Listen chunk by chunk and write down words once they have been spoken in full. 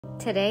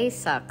Today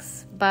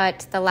sucks,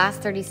 but the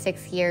last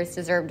 36 years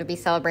deserve to be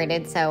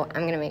celebrated, so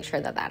I'm going to make sure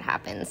that that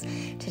happens.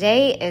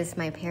 Today is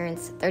my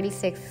parents'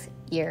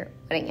 36-year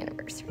wedding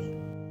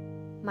anniversary.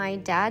 My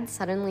dad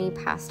suddenly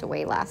passed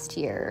away last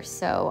year,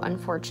 so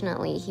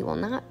unfortunately he will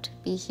not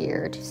be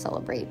here to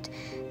celebrate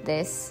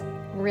this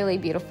really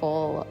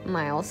beautiful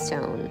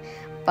milestone,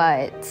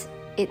 but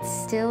it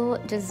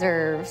still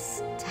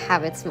deserves to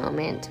have its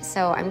moment.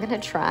 So I'm going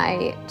to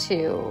try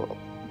to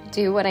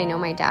do what I know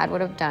my dad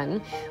would have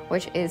done,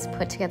 which is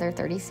put together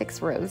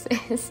 36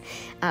 roses,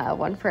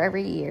 one for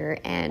every year,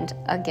 and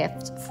a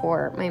gift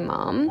for my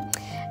mom,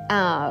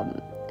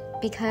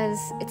 because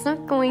it's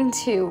not going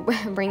to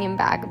bring him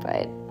back,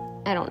 but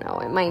I don't know,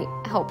 it might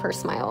help her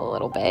smile a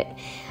little bit.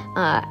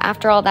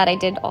 After all that, I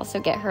did also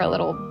get her a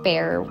little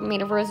bear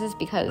made of roses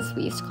because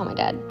we used to call my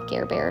dad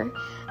Gare Bear.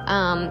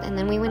 And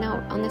then we went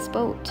out on this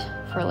boat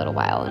for a little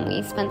while and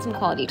we spent some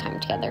quality time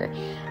together.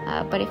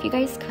 But if you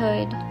guys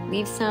could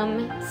leave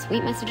some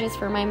sweet messages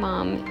for my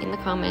mom in the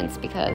comments, because